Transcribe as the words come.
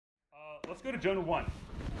Let's go to Jonah 1.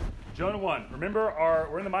 Jonah 1. Remember,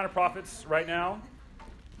 we're in the Minor Prophets right now.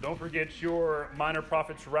 Don't forget your Minor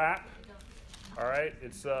Prophets rap. All right,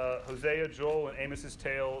 it's Hosea, Joel, and Amos's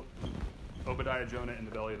tale, Obadiah, Jonah, and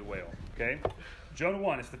the belly of the whale. Okay, Jonah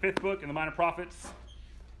 1. It's the fifth book in the Minor Prophets.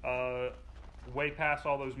 Way past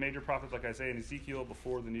all those major prophets like Isaiah and Ezekiel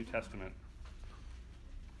before the New Testament.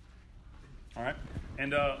 All right,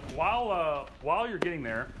 and while you're getting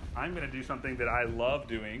there, I'm going to do something that I love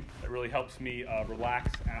doing that really helps me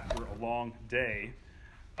relax after a long day.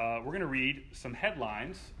 We're going to read some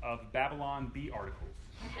headlines of Babylon Bee articles.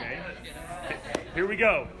 Okay, here we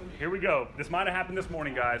go. This might have happened this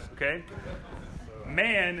morning, guys. Okay,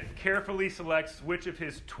 man carefully selects which of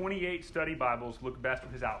his 28 study Bibles look best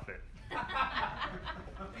with his outfit.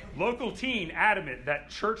 Local teen adamant that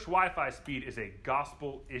church Wi-Fi speed is a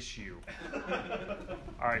gospel issue.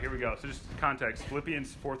 All right, here we go. So just context.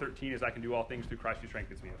 Philippians 4:13 is I can do all things through Christ who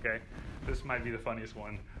strengthens me, okay? This might be the funniest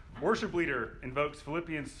one. Worship leader invokes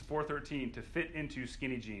Philippians 4:13 to fit into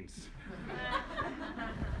skinny jeans.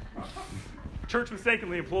 Church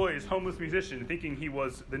mistakenly employs homeless musician thinking he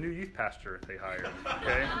was the new youth pastor they hired,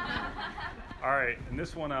 okay? All right, and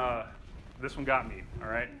this one got me, all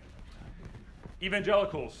right?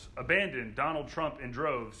 Evangelicals abandon Donald Trump in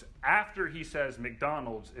droves after he says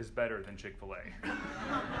McDonald's is better than Chick-fil-A.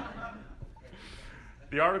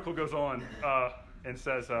 The article goes on and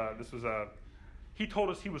says, he told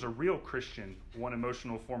us he was a real Christian, one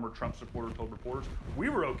emotional former Trump supporter told reporters. We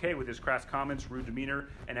were okay with his crass comments, rude demeanor,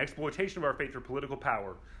 and exploitation of our faith for political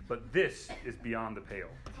power, but this is beyond the pale.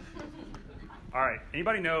 All right,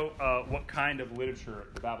 anybody know what kind of literature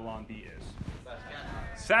the Babylon Bee is?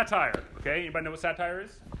 Satire. Okay, anybody know what satire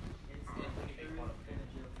is?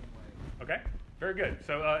 Okay, very good.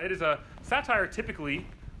 So it is a satire typically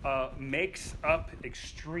makes up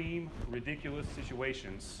extreme, ridiculous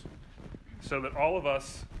situations so that all of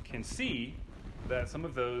us can see that some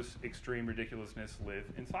of those extreme ridiculousness live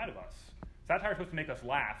inside of us. Satire is supposed to make us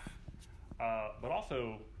laugh, but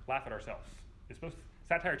also laugh at ourselves.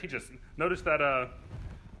 Satire teaches us. Notice that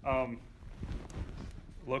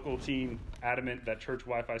local teen adamant that church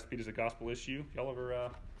Wi-Fi speed is a gospel issue. Y'all ever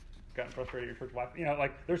gotten frustrated at your church Wi-Fi? You know,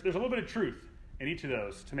 like there's a little bit of truth in each of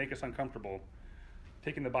those to make us uncomfortable.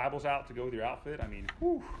 Taking the Bibles out to go with your outfit, I mean,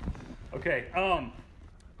 whew. Okay,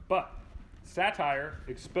 but satire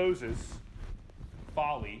exposes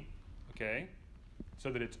folly, okay, so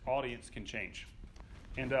that its audience can change.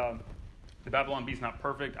 And the Babylon Bee is not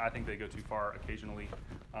perfect. I think they go too far occasionally.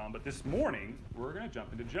 But this morning, we're going to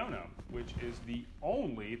jump into Jonah, which is the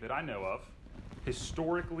only, that I know of,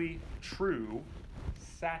 historically true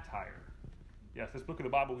satire. Yes, this book of the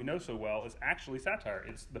Bible we know so well is actually satire.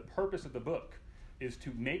 It's the purpose of the book is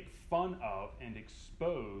to make fun of and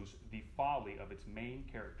expose the folly of its main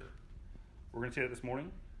character. We're going to see that this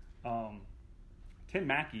morning. Tim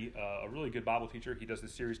Mackey, a really good Bible teacher, he does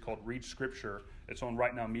this series called Read Scripture. It's on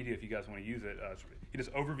Right Now Media if you guys want to use it. He does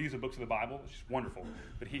overviews of books of the Bible. It's just wonderful.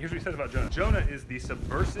 But here's what he says about Jonah. Jonah is the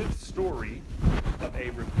subversive story of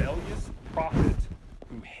a rebellious prophet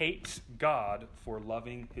who hates God for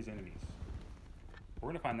loving his enemies. We're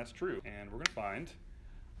going to find that's true. And we're going to find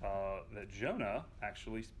that Jonah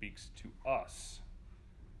actually speaks to us.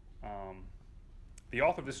 The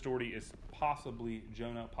author of this story is possibly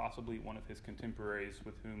Jonah, possibly one of his contemporaries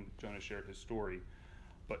with whom Jonah shared his story.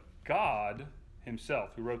 But God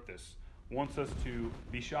himself, who wrote this, wants us to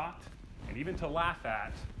be shocked and even to laugh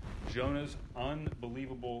at Jonah's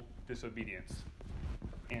unbelievable disobedience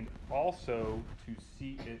and also to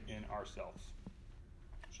see it in ourselves.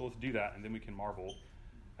 So let's do that, and then we can marvel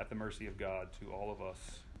at the mercy of God to all of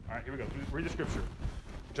us. All right, here we go. Read the scripture.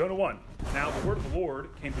 Jonah 1. Now the word of the Lord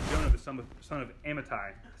came to Jonah, the son of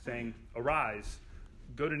Amittai, saying, Arise,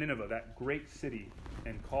 go to Nineveh, that great city,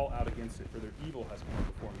 and call out against it, for their evil has come up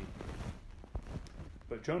before me.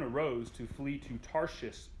 But Jonah rose to flee to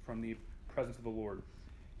Tarshish from the presence of the Lord.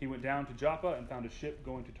 He went down to Joppa and found a ship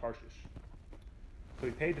going to Tarshish. So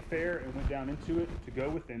he paid the fare and went down into it to go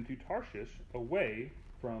with them to Tarshish, away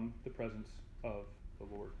from the presence of the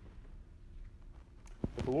Lord.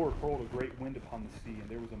 But the Lord hurled a great wind upon the sea, and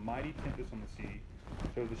there was a mighty tempest on the sea,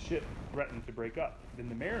 so the ship threatened to break up. Then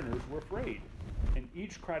the mariners were afraid, and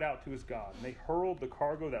each cried out to his God. And they hurled the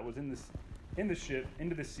cargo that was in the ship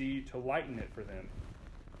into the sea to lighten it for them.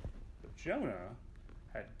 But Jonah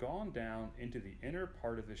had gone down into the inner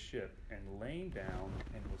part of the ship and lain down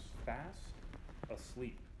and was fast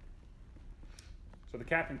asleep. So the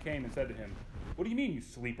captain came and said to him, What do you mean, you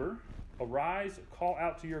sleeper? Arise, call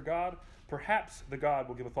out to your God. Perhaps the God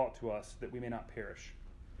will give a thought to us that we may not perish.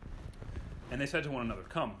 And they said to one another,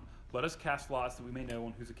 Come, Let us cast lots that we may know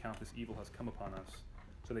on whose account this evil has come upon us.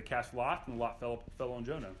 So they cast lots, and the lot fell on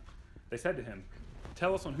Jonah. They said to him,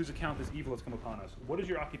 tell us on whose account this evil has come upon us. What is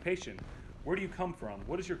your occupation? Where do you come from?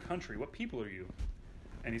 What is your country? What people are you?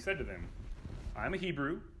 And he said to them, I am a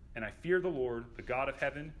Hebrew, and I fear the Lord, the God of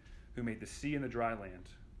heaven, who made the sea and the dry land.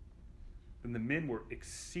 Then the men were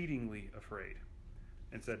exceedingly afraid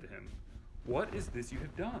and said to him, what is this you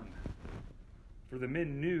have done? For the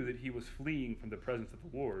men knew that he was fleeing from the presence of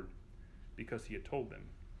the Lord, because he had told them.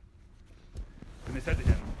 And they said to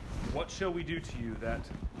him, what shall we do to you that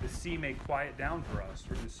the sea may quiet down for us?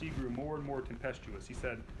 For the sea grew more and more tempestuous. He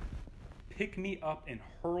said, pick me up and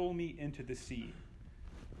hurl me into the sea.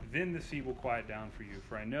 Then the sea will quiet down for you.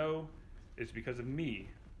 For I know it's because of me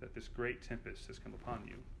that this great tempest has come upon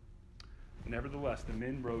you. Nevertheless, the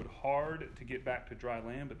men rowed hard to get back to dry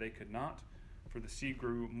land, but they could not, for the sea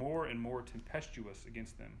grew more and more tempestuous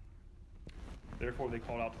against them. Therefore they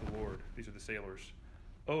called out to the Lord. These are the sailors.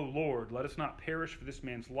 O Lord, let us not perish for this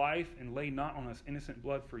man's life, and lay not on us innocent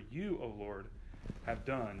blood, for you, O Lord, have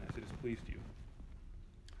done as it has pleased you.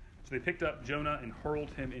 So they picked up Jonah and hurled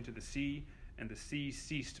him into the sea, and the sea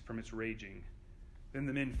ceased from its raging. Then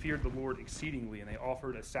the men feared the Lord exceedingly, and they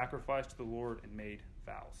offered a sacrifice to the Lord and made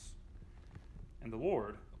vows. And the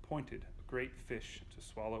Lord appointed a great fish to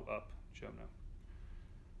swallow up Jonah.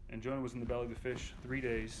 And Jonah was in the belly of the fish 3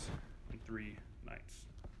 days and 3 nights.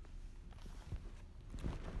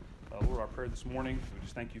 Lord, our prayer this morning, we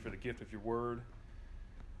just thank you for the gift of your word,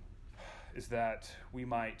 is that we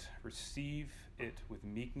might receive it with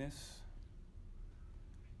meekness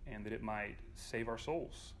and that it might save our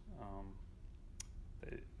souls,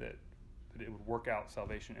 that it would work out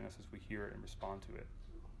salvation in us as we hear it and respond to it.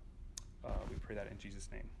 We pray that in Jesus'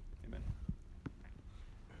 name. Amen.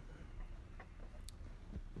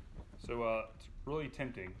 So it's really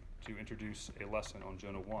tempting to introduce a lesson on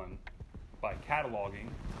Jonah 1 by cataloging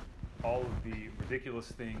all of the ridiculous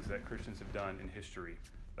things that Christians have done in history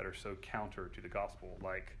that are so counter to the gospel,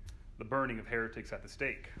 like the burning of heretics at the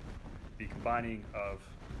stake, the combining of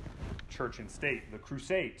church and state, the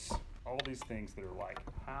Crusades, all these things that are like,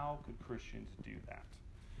 how could Christians do that?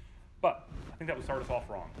 But I think that would start us off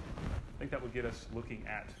wrong. I think that would get us looking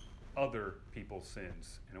at other people's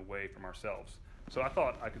sins and away from ourselves. So I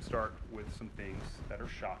thought I could start with some things that are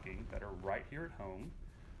shocking, that are right here at home,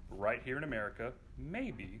 right here in America,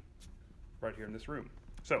 maybe right here in this room.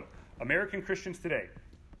 So, American Christians today,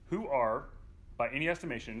 who are, by any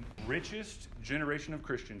estimation, richest generation of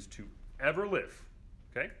Christians to ever live,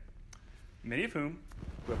 okay? Many of whom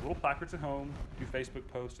who have little placards at home, do Facebook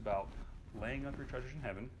posts about laying up your treasures in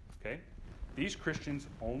heaven, okay? These Christians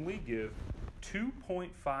only give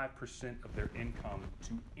 2.5% of their income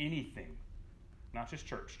to anything, not just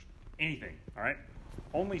church, anything, all right?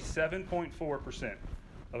 Only 7.4%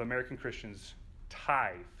 of American Christians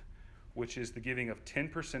tithe, which is the giving of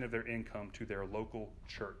 10% of their income to their local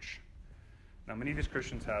church. Now, many of these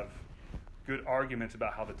Christians have good arguments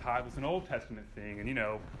about how the tithe was an Old Testament thing,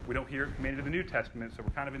 and, we don't hear it commanded in the New Testament, so we're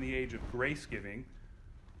kind of in the age of grace giving.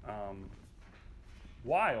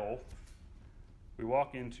 While we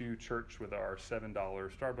walk into church with our $7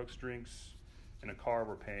 Starbucks drinks in a car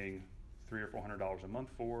we're paying $300 or $400 a month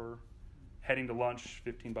for, heading to lunch,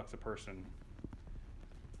 $15 a person,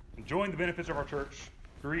 enjoying the benefits of our church,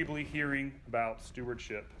 agreeably hearing about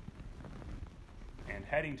stewardship, and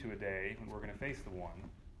heading to a day when we're going to face the one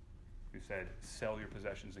who said, sell your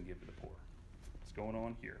possessions and give to the poor. What's going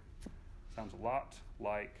on here? Sounds a lot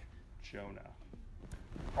like Jonah.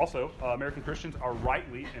 Also, American Christians are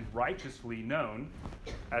rightly and righteously known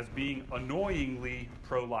as being annoyingly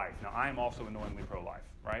pro-life. Now, I am also annoyingly pro-life,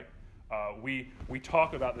 right? We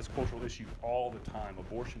talk about this cultural issue all the time.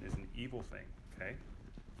 Abortion is an evil thing, okay?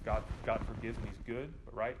 God forgives and he's good,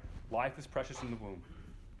 but right? Life is precious in the womb,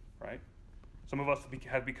 right? Some of us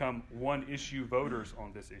have become one-issue voters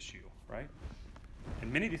on this issue, right?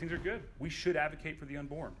 And many of these things are good. We should advocate for the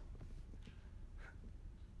unborn.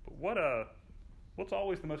 But what's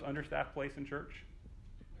always the most understaffed place in church?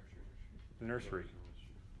 The nursery.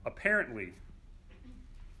 Apparently,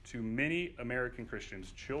 to many American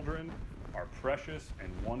Christians, children are precious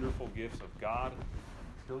and wonderful gifts of God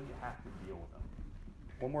until you have to deal with them.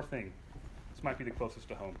 One more thing. This might be the closest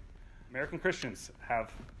to home. American Christians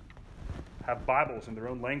have Bibles in their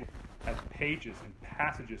own language, have pages and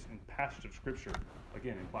passages of Scripture,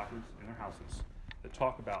 again, in placards in their houses, that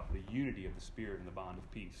talk about the unity of the Spirit and the bond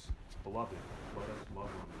of peace. Beloved, let us love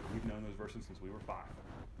one another. We've known those verses since we were 5.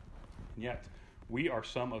 And yet, we are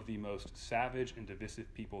some of the most savage and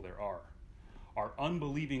divisive people there are. Our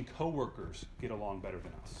unbelieving coworkers get along better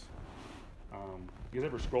than us. You guys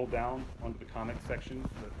ever scroll down onto the comments section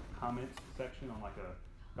on like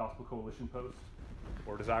a Gospel Coalition post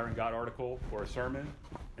or Desiring God article or a sermon?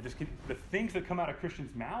 And just the things that come out of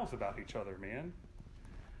Christians' mouths about each other, man.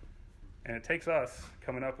 And it takes us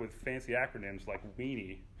coming up with fancy acronyms like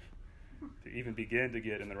weenie to even begin to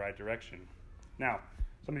get in the right direction. Now,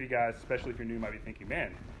 some of you guys, especially if you're new, might be thinking,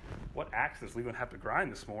 man, what axe does Leland have to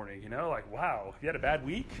grind this morning? You know, like, wow, you had a bad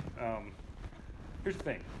week? Here's the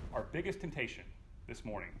thing. Our biggest temptation this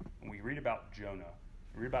morning, when we read about Jonah,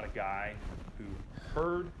 we read about a guy who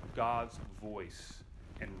heard God's voice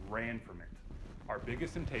and ran from it. Our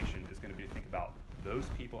biggest temptation is going to be to think about those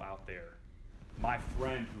people out there, my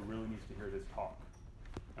friend who really needs to hear this talk.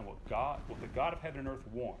 And what the God of heaven and earth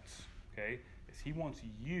wants, okay, is he wants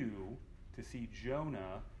you to see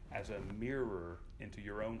Jonah as a mirror into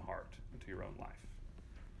your own heart, into your own life.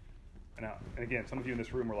 And again, some of you in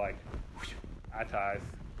this room are like, I tithe,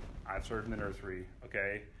 I've served in the nursery,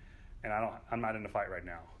 okay, and I'm not in a fight right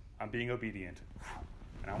now. I'm being obedient.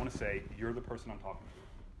 And I want to say, you're the person I'm talking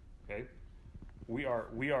to, okay? We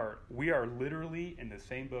are literally in the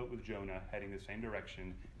same boat with Jonah, heading the same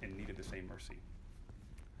direction, and needed the same mercy.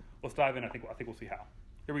 Let's dive in. I think we'll see how.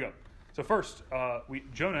 Here we go. So first,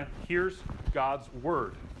 Jonah hears God's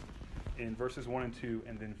word in verses 1 and 2,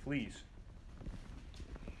 and then flees.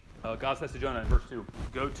 God says to Jonah in verse 2,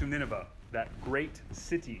 "Go to Nineveh, that great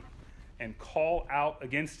city, and call out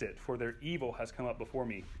against it, for their evil has come up before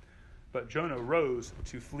me." But Jonah rose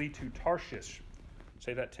to flee to Tarshish.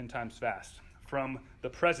 Say that 10 times fast. From the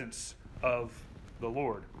presence of the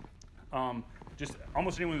Lord. Just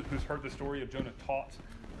almost anyone who's heard the story of Jonah taught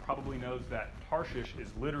probably knows that Tarshish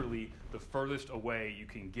is literally the furthest away you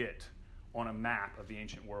can get on a map of the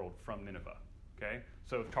ancient world from Nineveh. Okay?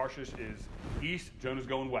 So if Tarshish is east, Jonah's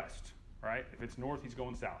going west. Right? If it's north, he's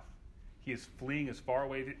going south. He is fleeing as far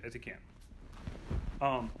away as he can.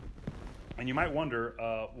 And you might wonder,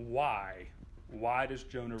 why? Why does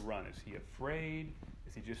Jonah run? Is he afraid?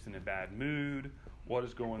 Is he just in a bad mood? What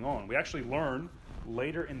is going on? We actually learn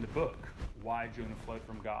later in the book why Jonah fled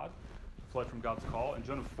from God, fled from God's call. In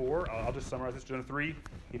Jonah 4, I'll just summarize this. Jonah 3,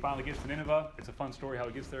 he finally gets to Nineveh. It's a fun story how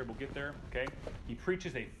he gets there. We'll get there, okay? He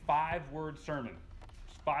preaches a 5-word sermon.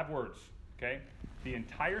 Just 5 words, okay? The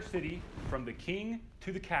entire city, from the king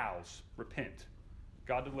to the cows, repent.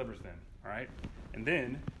 God delivers them, all right? And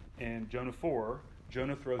then, in Jonah 4,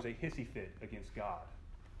 Jonah throws a hissy fit against God,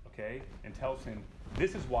 okay? And tells him,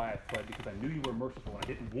 this is why I fled, because I knew you were merciful, and I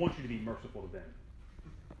didn't want you to be merciful to them.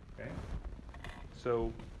 Okay?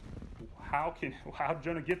 So, how did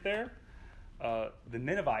Jonah get there? The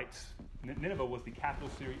Ninevites, Nineveh was the capital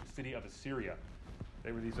city of Assyria.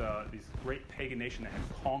 They were these great pagan nation that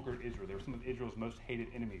had conquered Israel. They were some of Israel's most hated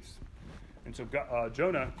enemies. And so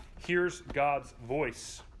Jonah hears God's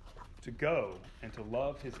voice to go and to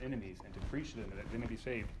love his enemies and to preach to them that they may be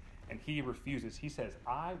saved. And he refuses. He says,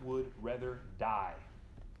 I would rather die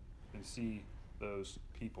than see those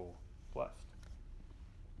people blessed.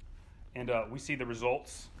 And we see the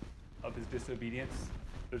results of his disobedience.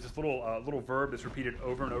 There's this little verb that's repeated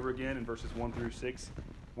over and over again in verses 1 through 6.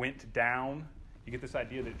 Went down. You get this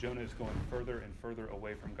idea that Jonah is going further and further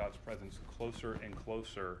away from God's presence, closer and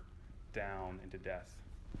closer down into death.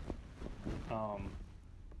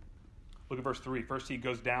 Look at verse 3. First he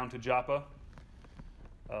goes down to Joppa,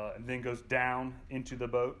 and then goes down into the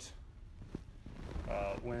boat.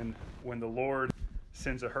 When the Lord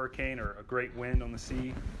sends a hurricane or a great wind on the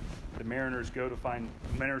sea, the mariners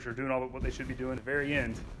are doing all what they should be doing at the very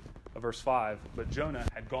end of verse 5. But Jonah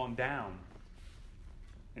had gone down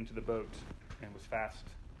into the boat and was fast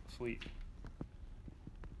asleep.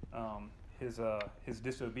 His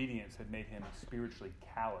disobedience had made him spiritually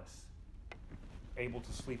callous, able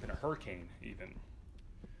to sleep in a hurricane even.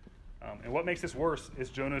 And what makes this worse is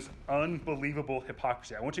Jonah's unbelievable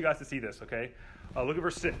hypocrisy. I want you guys to see this, okay? Look at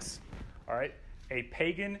verse 6, all right? A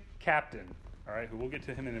pagan captain, all right, who we'll get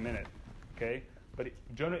to him in a minute, okay? But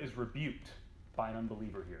Jonah is rebuked by an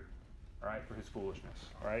unbeliever here, all right, for his foolishness,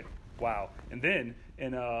 all right? Wow. And then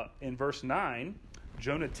in verse 9,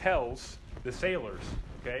 Jonah tells the sailors,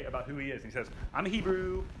 okay, about who he is. He says, I'm a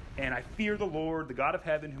Hebrew, and I fear the Lord, the God of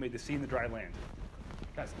heaven, who made the sea and the dry land.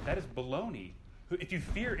 Guys, that is baloney. If you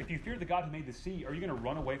fear the God who made the sea, are you going to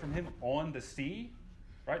run away from him on the sea?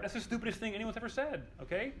 Right? That's the stupidest thing anyone's ever said,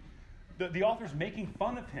 okay? The author's making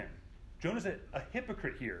fun of him. Jonah's a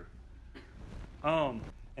hypocrite here. And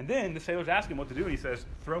then the sailors ask him what to do, and he says,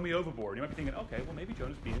 throw me overboard. You might be thinking, okay, well, maybe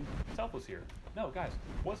Jonah's being selfless here. No, guys,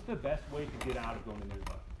 what's the best way to get out of going to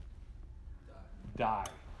Nineveh? Die,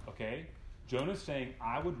 okay? Jonah's saying,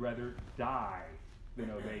 I would rather die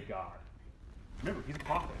than obey God. Remember, he's a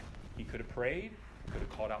prophet. He could have prayed. He could have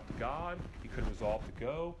called out to God. He could have resolved to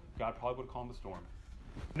go. God probably would have calmed the storm.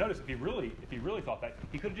 Notice, if he really thought that,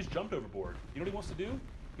 he could have just jumped overboard. You know what he wants to do?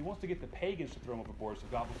 He wants to get the pagans to throw him overboard so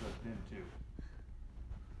God will throw them too.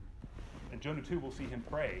 And Jonah 2, we'll see him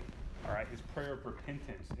pray. All right, his prayer of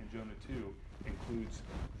repentance in Jonah 2 includes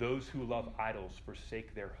those who love idols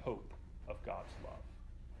forsake their hope of God's love.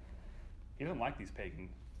 He doesn't like these pagan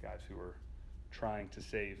guys who are trying to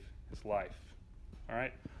save his life. All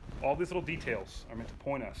right, all these little details are meant to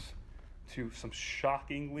point us to some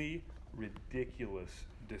shockingly ridiculous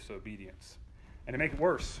disobedience. And to make it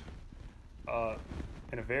worse,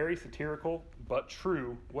 in a very satirical but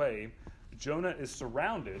true way, Jonah is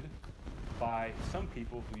surrounded by some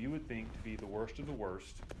people who you would think to be the worst of the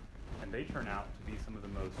worst, and they turn out to be some of the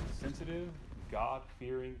most sensitive,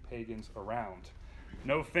 God-fearing pagans around.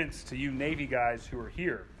 No offense to you Navy guys who are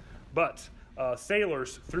here, but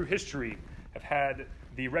sailors through history have had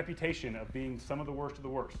the reputation of being some of the worst of the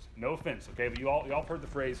worst. No offense, okay? But y'all have heard the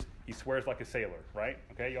phrase, he swears like a sailor, right?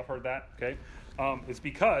 Okay, y'all heard that, okay? It's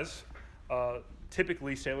because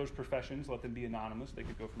typically sailors' professions let them be anonymous. They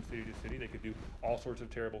could go from city to city. They could do all sorts of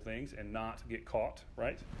terrible things and not get caught,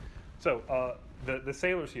 right? So the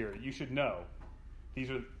sailors here, you should know, these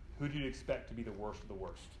are who do you expect to be the worst of the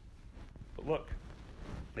worst. But look,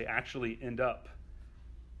 they actually end up,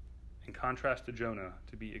 in contrast to Jonah,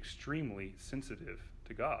 to be extremely sensitive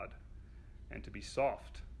to God and to be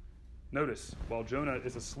soft. Notice, while Jonah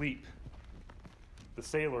is asleep, the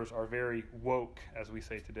sailors are very woke, as we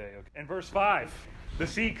say today. Okay? In verse 5, the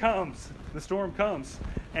sea comes, the storm comes,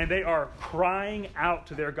 and they are crying out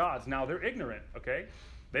to their gods. Now, they're ignorant, okay?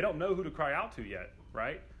 They don't know who to cry out to yet,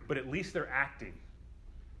 right? But at least they're acting.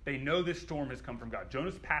 They know this storm has come from God.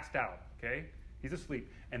 Jonah's passed out, okay? He's asleep,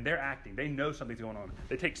 and they're acting. They know something's going on.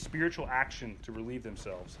 They take spiritual action to relieve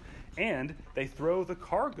themselves. And they throw the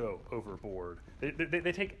cargo overboard.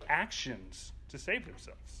 They take actions to save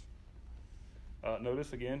themselves.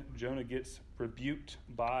 Notice again, Jonah gets rebuked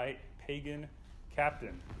by pagan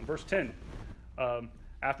captain. In verse 10,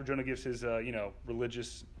 after Jonah gives his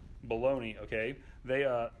religious baloney, okay,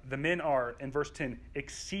 the men are, in verse 10,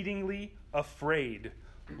 exceedingly afraid,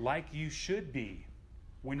 like you should be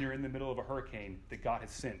when you're in the middle of a hurricane that God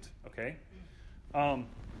has sent, okay? And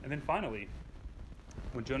then finally,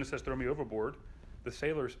 when Jonah says, throw me overboard, the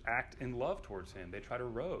sailors act in love towards him. They try to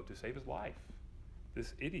row to save his life.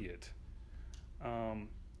 This idiot.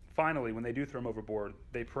 Finally, when they do throw him overboard,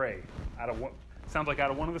 they pray. Sounds like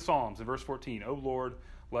out of one of the Psalms in verse 14, O Lord,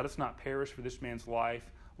 let us not perish for this man's life.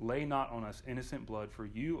 Lay not on us innocent blood, for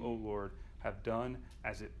you, O Lord, have done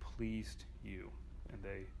as it pleased you. And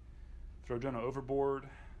they throw Jonah overboard,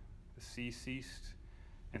 the sea ceased,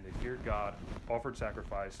 and they feared God, offered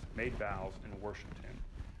sacrifice, made vows, and worshipped him.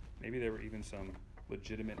 Maybe there were even some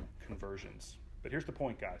legitimate conversions. But here's the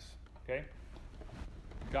point, guys, okay?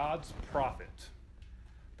 God's prophet,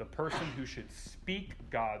 the person who should speak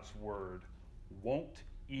God's word, won't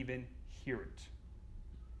even hear it.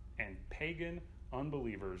 And pagan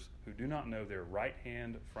unbelievers who do not know their right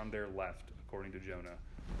hand from their left, according to Jonah,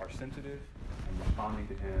 are sensitive and responding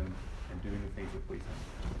to him and doing the things that please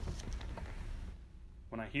him.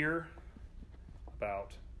 When I hear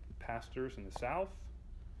about pastors in the South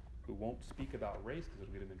who won't speak about race because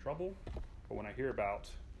it'll get them in trouble, or when I hear about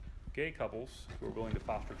gay couples who are willing to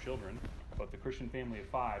foster children, but the Christian family of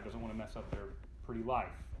 5 doesn't want to mess up their pretty life,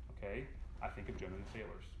 okay, I think of Jonah and the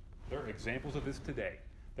sailors. There are examples of this today.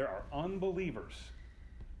 There are unbelievers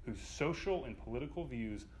whose social and political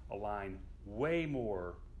views align way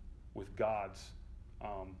more with God's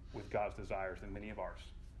desires than many of ours.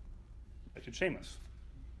 That should shame us.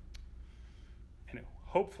 And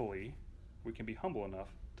hopefully, we can be humble enough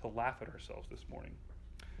to laugh at ourselves this morning.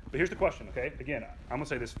 But here's the question, okay? Again, I'm going to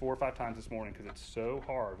say this 4 or 5 times this morning because it's so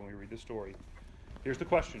hard when we read this story. Here's the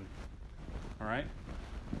question, all right?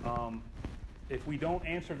 If we don't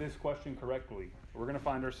answer this question correctly, we're going to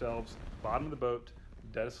find ourselves bottom of the boat,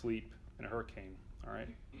 dead asleep in a hurricane, all right?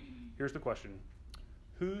 Here's the question.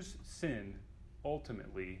 Whose sin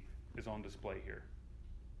ultimately is on display here,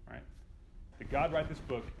 all right? Did God write this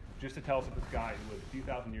book just to tell us that this guy who lived a few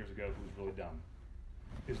thousand years ago who was really dumb?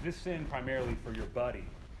 Is this sin primarily for your buddy,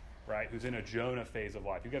 right, who's in a Jonah phase of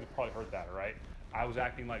life? You guys have probably heard that, right? I was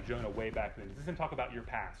acting like Jonah way back then. Does this sin talk about your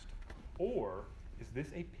past? Or is this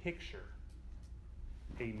a picture,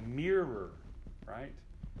 a mirror, right,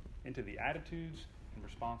 into the attitudes and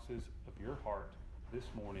responses of your heart this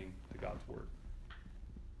morning to God's word?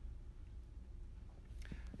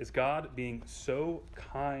 Is God being so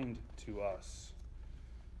kind to us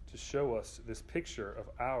to show us this picture of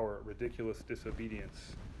our ridiculous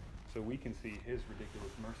disobedience so we can see his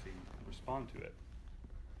ridiculous mercy and respond to it.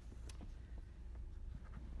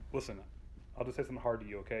 Listen, I'll just say something hard to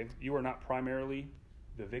you, okay? You are not primarily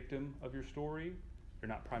the victim of your story. You're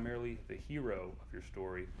not primarily the hero of your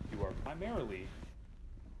story. You are primarily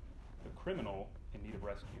the criminal in need of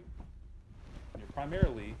rescue. And you're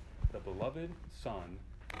primarily the beloved son,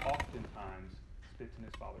 oftentimes spits in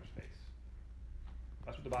his father's face.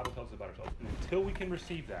 That's what the Bible tells us about ourselves. And until we can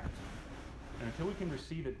receive that, and until we can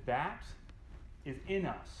receive it, that is in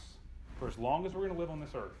us for as long as we're going to live on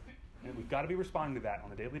this earth. And we've got to be responding to that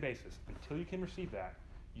on a daily basis. Until you can receive that,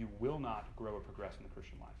 you will not grow or progress in the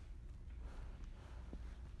Christian life.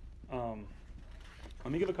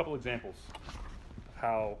 Let me give a couple examples of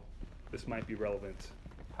how this might be relevant,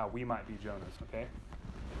 how we might be Jonahs, okay?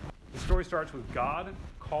 The story starts with God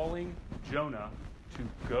calling Jonah to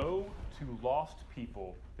go to lost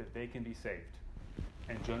people that they can be saved.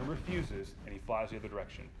 And Jonah refuses, and he flies the other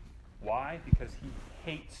direction. Why? Because he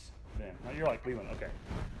hates them. Now you're like, Leland, okay,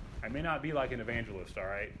 I may not be like an evangelist, all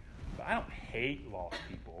right? But I don't hate lost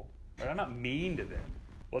people. Right? I'm not mean to them.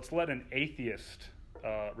 Let's let an atheist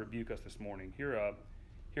rebuke us this morning. Here,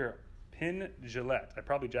 Penn Jillette. I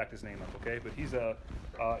probably jacked his name up, okay? But he's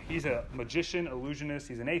a magician, illusionist.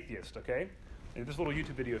 He's an atheist, okay? And this little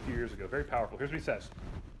YouTube video a few years ago, very powerful. Here's what he says.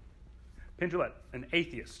 Penn Jillette, an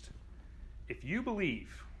atheist. If you believe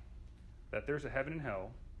that there's a heaven and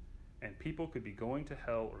hell, and people could be going to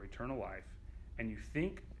hell or eternal life, and you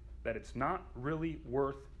think that it's not really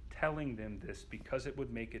worth telling them this because it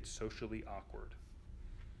would make it socially awkward,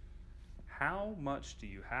 how much do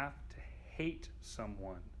you have to hate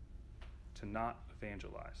someone to not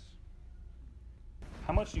evangelize?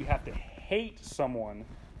 How much do you have to hate someone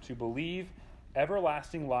to believe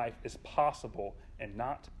everlasting life is possible and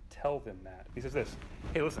not tell them that? He says this,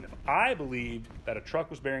 hey, listen, if I believed that a truck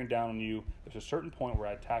was bearing down on you, there's a certain point where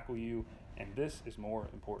I'd tackle you, and this is more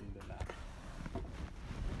important than that.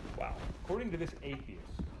 Wow. According to this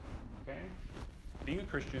atheist, okay, being a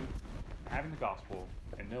Christian, having the gospel,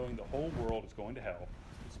 and knowing the whole world is going to hell,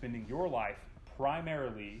 and spending your life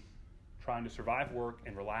primarily trying to survive work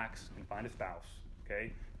and relax and find a spouse,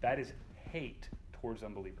 okay, that is hate towards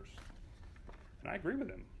unbelievers. And I agree with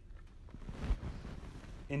him.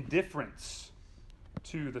 Indifference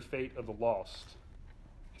to the fate of the lost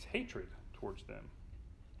is hatred towards them.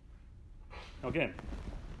 Now again,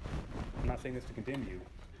 I'm not saying this to condemn you.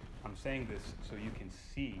 I'm saying this so you can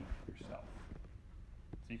see yourself.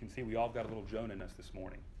 So you can see we all got a little Jonah in us this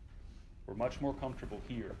morning. We're much more comfortable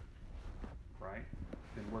here, right,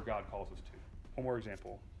 than where God calls us to. One more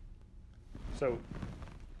example. So,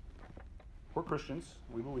 we're Christians.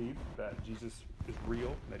 We believe that Jesus is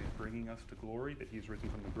real, that he's bringing us to glory, that he's risen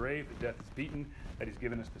from the grave, that death is beaten, that he's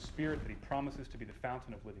given us the Spirit, that he promises to be the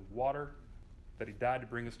fountain of living water, that he died to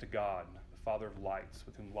bring us to God, the Father of lights,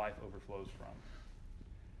 with whom life overflows from.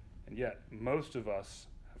 And yet, most of us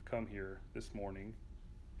have come here this morning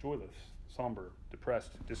joyless, somber,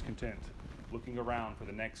 depressed, discontent, looking around for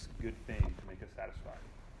the next good thing to make us satisfied.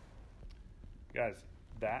 Guys,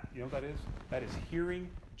 you know what that is? That is hearing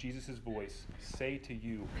Jesus' voice say to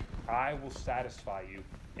you, I will satisfy you,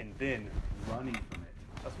 and then running from it.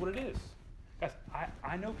 That's what it is. Guys,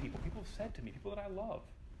 I know people have said to me, people that I love,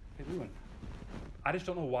 hey, Lewin, I just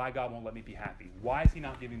don't know why God won't let me be happy. Why is he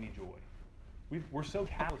not giving me joy? We're so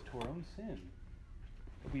callous to our own sin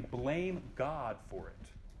that we blame God for it.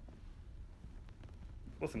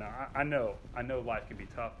 Listen, I know life can be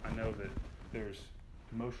tough. I know that there's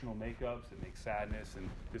emotional makeups that make sadness and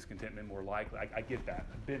discontentment more likely. I get that.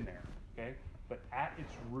 I've been there, okay? But at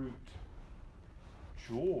its root,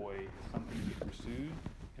 joy is something to be pursued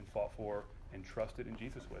and fought for and trusted in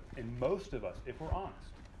Jesus with. And most of us, if we're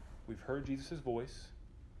honest, we've heard Jesus' voice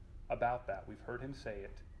about that. We've heard him say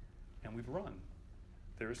it, and we've run.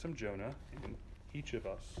 There is some Jonah in each of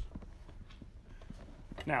us.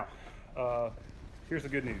 Now, here's the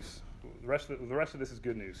good news. The rest of this is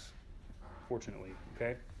good news, fortunately,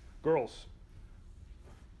 okay? Girls,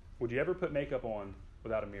 would you ever put makeup on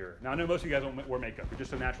without a mirror? Now, I know most of you guys don't wear makeup. You're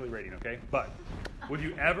just so naturally radiant, okay? But would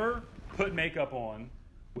you ever put makeup on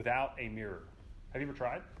without a mirror? Have you ever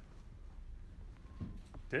tried?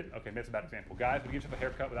 Did? Okay, that's a bad example. Guys, would you give yourself a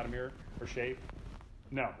haircut without a mirror or shave?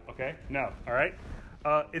 No, okay? No, all right?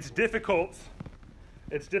 It's difficult.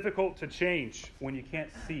 It's difficult to change when you can't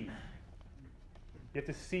see. You have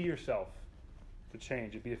to see yourself to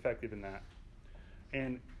change and be effective in that.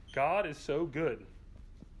 And God is so good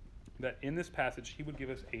that in this passage, he would give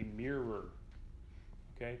us a mirror,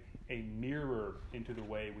 okay? A mirror into the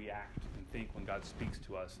way we act and think when God speaks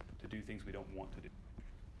to us to do things we don't want to do.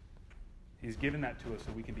 He's given that to us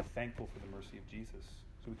so we can be thankful for the mercy of Jesus.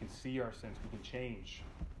 so we can see our sins, we can change.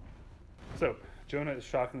 So, Jonah is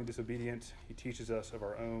shockingly disobedient. He teaches us of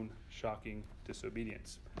our own shocking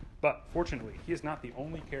disobedience. But fortunately, he is not the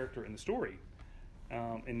only character in the story.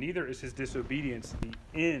 And neither is his disobedience the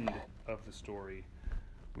end of the story.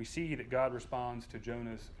 We see that God responds to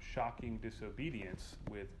Jonah's shocking disobedience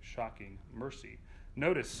with shocking mercy.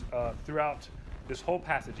 Notice throughout this whole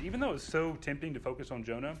passage, even though it's so tempting to focus on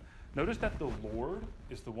Jonah, notice that the Lord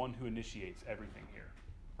is the one who initiates everything here,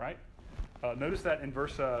 right? Notice that in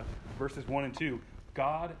verses 1 and 2,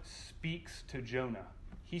 God speaks to Jonah.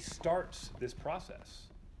 He starts this process,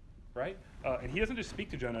 right? And he doesn't just speak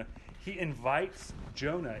to Jonah, he invites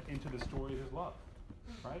Jonah into the story of his love,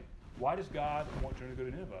 right? Why does God want Jonah to go to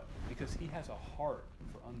Nineveh? Because he has a heart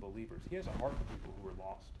for unbelievers. He has a heart for people who are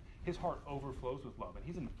lost. His heart overflows with love, and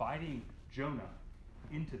he's inviting Jonah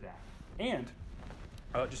into that. And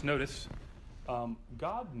just notice,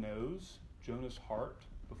 God knows Jonah's heart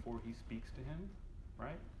before he speaks to him,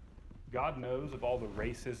 right? God knows of all the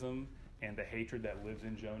racism and the hatred that lives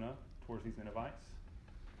in Jonah towards these Ninevites.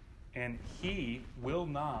 And he will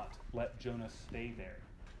not let Jonah stay there.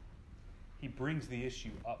 He brings the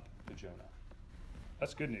issue up to Jonah.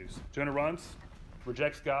 That's good news. Jonah runs,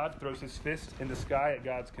 rejects God, throws his fist in the sky at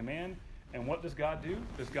God's command. And what does God do?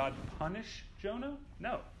 Does God punish Jonah?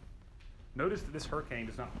 No. Notice that this hurricane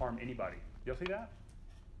does not harm anybody. You'll see that?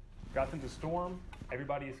 God sends a storm,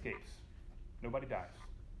 everybody escapes. Nobody dies.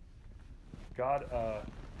 God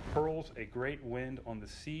hurls a great wind on the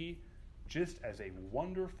sea just as a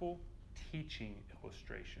wonderful teaching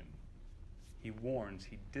illustration. He warns,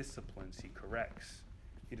 he disciplines, he corrects.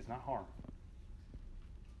 He does not harm.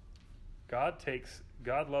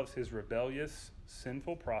 God loves his rebellious,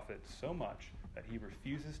 sinful prophet so much that he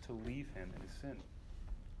refuses to leave him in his sin.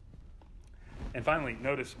 And finally,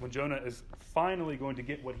 notice when Jonah is finally going to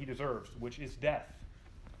get what he deserves, which is death.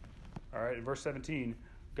 All right, in verse 17,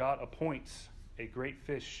 God appoints a great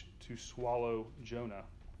fish to swallow Jonah.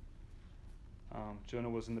 Jonah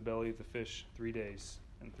was in the belly of the fish 3 days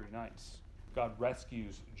and 3 nights. God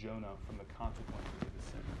rescues Jonah from the consequences of his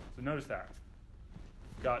sin. So notice that.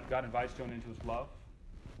 God invites Jonah into his love.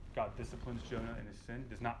 God disciplines Jonah in his sin,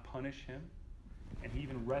 does not punish him, and he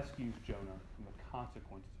even rescues Jonah from the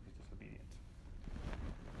consequences of his disobedience.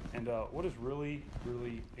 And what is really,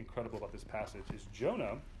 really incredible about this passage is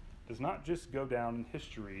Jonah does not just go down in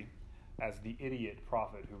history as the idiot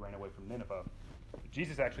prophet who ran away from Nineveh.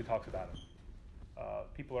 Jesus actually talks about him.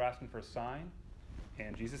 People are asking for a sign,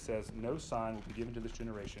 and Jesus says, no sign will be given to this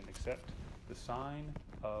generation except the sign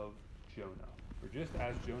of Jonah. For just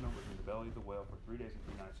as Jonah was in the belly of the whale for 3 days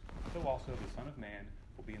and 3 nights, so also the Son of Man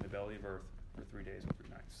will be in the belly of earth for 3 days and 3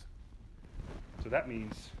 nights. So that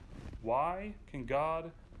means, why can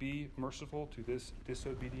God be merciful to this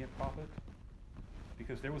disobedient prophet?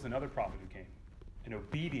 Because there was another prophet who came, an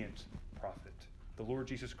obedient prophet, the Lord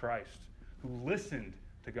Jesus Christ, who listened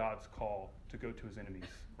to God's call to go to his enemies,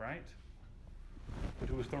 right? But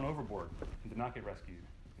who was thrown overboard and did not get rescued.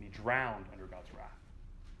 And he drowned under God's wrath.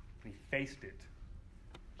 And he faced it.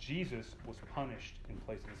 Jesus was punished in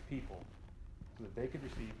place of his people so that they could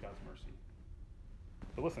receive God's mercy.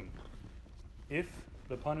 But listen, if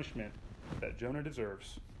the punishment that Jonah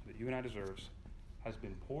deserves, that you and I deserves, has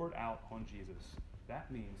been poured out on Jesus,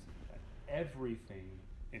 that means that everything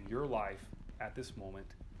in your life at this moment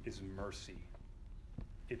is mercy.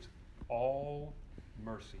 It's all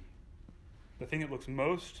mercy. The thing that looks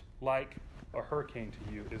most like a hurricane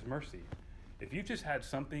to you is mercy. If you've just had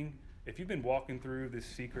something, if you've been walking through this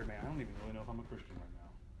secret, man, I don't even really know if I'm a Christian right now.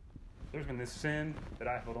 There's been this sin that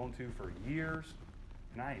I held on to for years,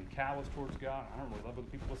 and I am callous towards God. I don't really love other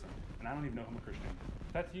people. Listen, and I don't even know if I'm a Christian.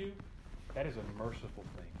 If that's you, that is a merciful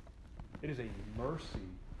thing. It is a mercy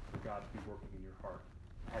for God to be working in your heart.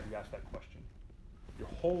 Have you asked that question? Your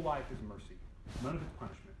whole life is mercy. None of it's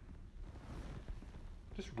punishment.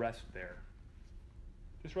 Just rest there.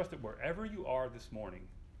 Just rest it wherever you are this morning,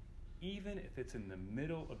 even if it's in the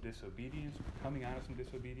middle of disobedience, or coming out of some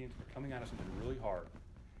disobedience, or coming out of something really hard.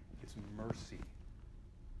 It's mercy.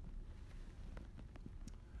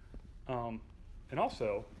 And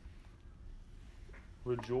also,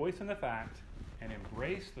 rejoice in the fact and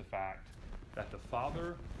embrace the fact that the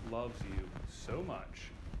Father loves you so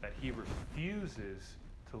much that he refuses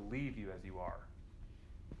to leave you as you are.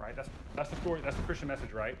 Right? That's the story. That's the Christian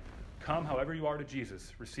message, right? Come however you are to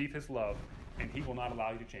Jesus, receive his love, and he will not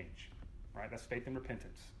allow you to change. Right? That's faith and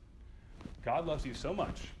repentance. God loves you so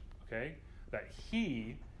much, okay, that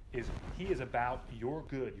he is about your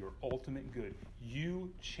good, your ultimate good,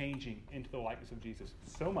 you changing into the likeness of Jesus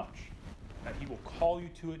so much that he will call you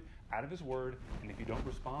to it out of his word, and if you don't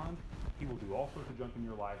respond, he will do all sorts of junk in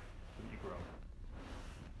your life so that you grow.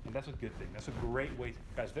 And that's a good thing. That's a great way.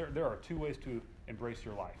 Guys, there are two ways to embrace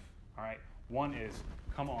your life, all right? One is,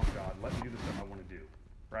 come on, God, let me do the stuff I want to do,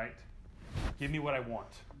 right? Give me what I want.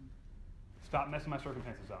 Stop messing my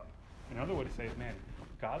circumstances up. Another way to say it, man,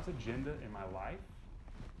 God's agenda in my life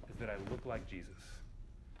is that I look like Jesus.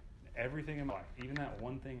 Everything in my life, even that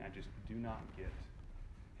one thing I just do not get,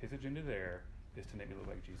 his agenda there is to make me look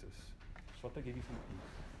like Jesus. So let that give you some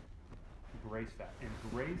peace. Embrace that.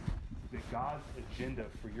 Embrace that God's agenda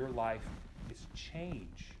for your life is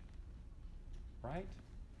change. Right?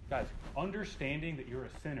 Guys, understanding that you're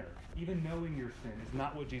a sinner, even knowing your sin, is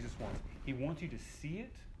not what Jesus wants. He wants you to see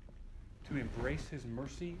it, to embrace his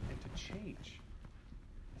mercy, and to change.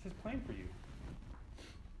 That's his plan for you.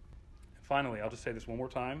 And finally, I'll just say this one more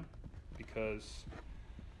time, because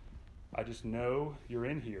I just know you're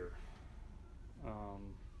in here.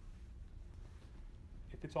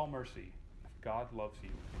 If it's all mercy, if God loves you,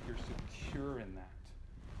 if you're secure in that,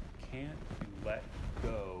 can't you let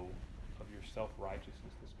go of your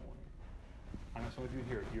self-righteousness this morning? I know some of you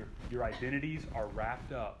here, your identities are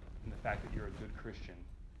wrapped up in the fact that you're a good Christian,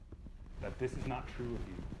 that this is not true of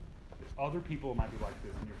you. That other people might be like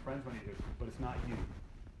this, and your friends might be this, but it's not you.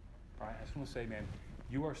 All right? I just want to say, man,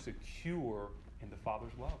 you are secure in the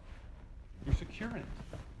Father's love. You're secure in it.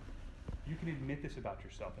 You can admit this about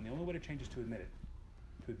yourself, and the only way to change is to admit it.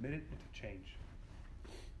 To admit it and to change.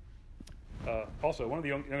 Also, one of the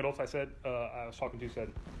young adults I was talking to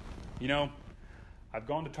said, you know, I've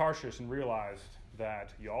gone to Tarshish and realized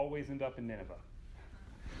that you always end up in Nineveh.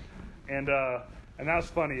 And that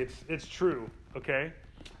was funny. It's true, okay?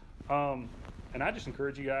 And I just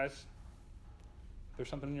encourage you guys, if there's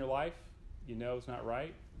something in your life you know is not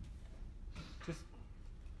right,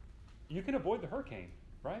 you can avoid the hurricane,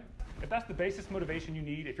 right? If that's the basis motivation you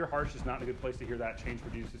need, if your heart's just not in a good place to hear that change for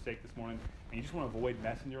Jesus' sake this morning, and you just want to avoid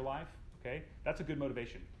mess in your life, okay, that's a good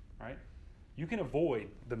motivation, right? You can avoid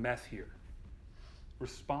the mess here.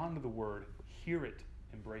 Respond to the word, hear it,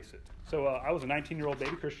 embrace it. So I was a 19-year-old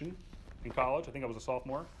baby Christian in college. I think I was a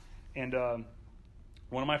sophomore. And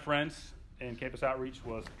one of my friends in campus outreach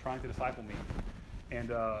was trying to disciple me.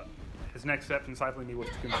 And his next step in discipling me was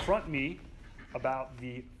to confront me about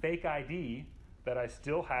the fake ID that I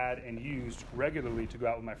still had and used regularly to go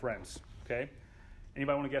out with my friends, okay?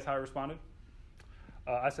 Anybody want to guess how I responded?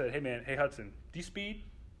 I said, hey Hudson, do you speed?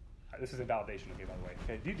 This is a validation, okay, by the way.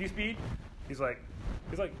 Okay, do you speed? He's like,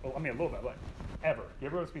 well, I mean, a little bit, like, ever. You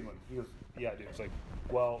ever go to speed limit? He goes, yeah, dude. It's like,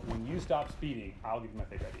 well, when you stop speeding, I'll give you my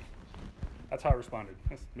fake ID. That's how I responded.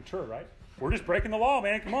 That's mature, right? We're just breaking the law,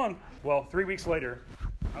 man. Come on. Well, 3 weeks later,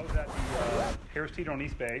 I was at the Harris Teeter on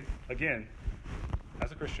East Bay, again,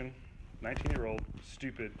 as a Christian, 19-year-old,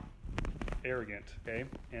 stupid, arrogant, okay?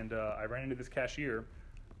 And I ran into this cashier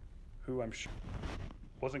who I'm sure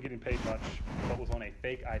wasn't getting paid much, but was on a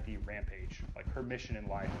fake ID rampage, like her mission in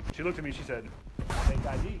life. She looked at me, she said, fake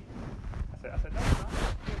ID. I said, no, it's not.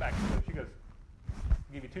 Give it back. She goes,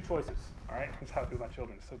 I'll give you two choices, all right? That's how I feel with my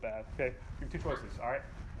children. It's so bad. Okay, give you two choices, all right?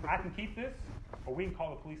 I can keep this, or we can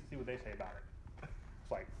call the police and see what they say about it.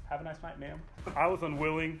 It's like, have a nice night, ma'am. I was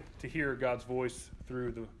unwilling to hear God's voice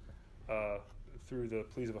through the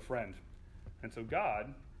pleas of a friend. And so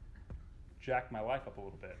God jacked my life up a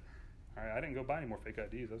little bit. All right, I didn't go buy any more fake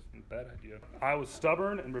IDs. That's a bad idea. I was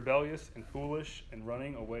stubborn and rebellious and foolish and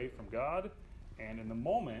running away from God. And in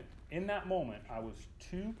that moment, I was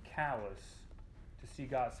too callous to see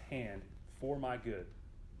God's hand for my good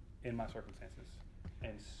in my circumstances.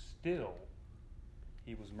 And still,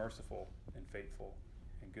 he was merciful and faithful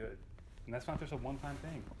and good. And that's not just a one-time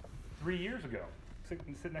thing. 3 years ago,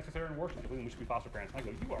 sitting next to Sarah in worship, we should be foster parents. And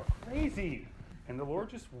I go, you are crazy. And the Lord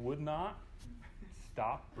just would not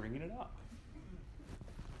stop bringing it up.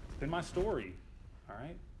 It's been my story, all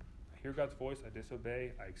right? I hear God's voice, I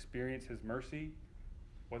disobey, I experience his mercy,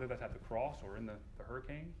 whether that's at the cross or in the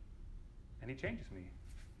hurricane, and he changes me.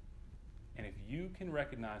 And if you can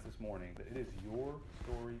recognize this morning that it is your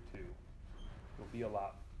story too, you'll be a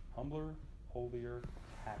lot humbler, holier,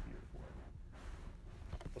 happier for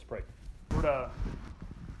it. Let's pray. Lord,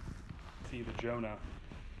 see the Jonah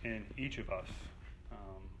in each of us.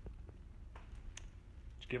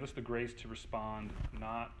 Give us the grace to respond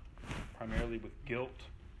not primarily with guilt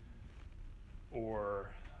or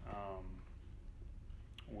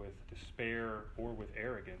with despair or with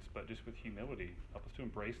arrogance, but just with humility. Help us to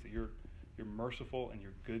embrace that you're merciful and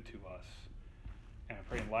you're good to us. And I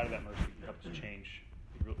pray in light of that mercy, you help us change.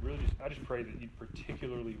 I just pray that you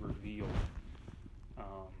particularly reveal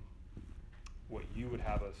what you would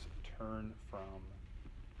have us turn from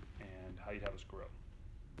and how you'd have us grow.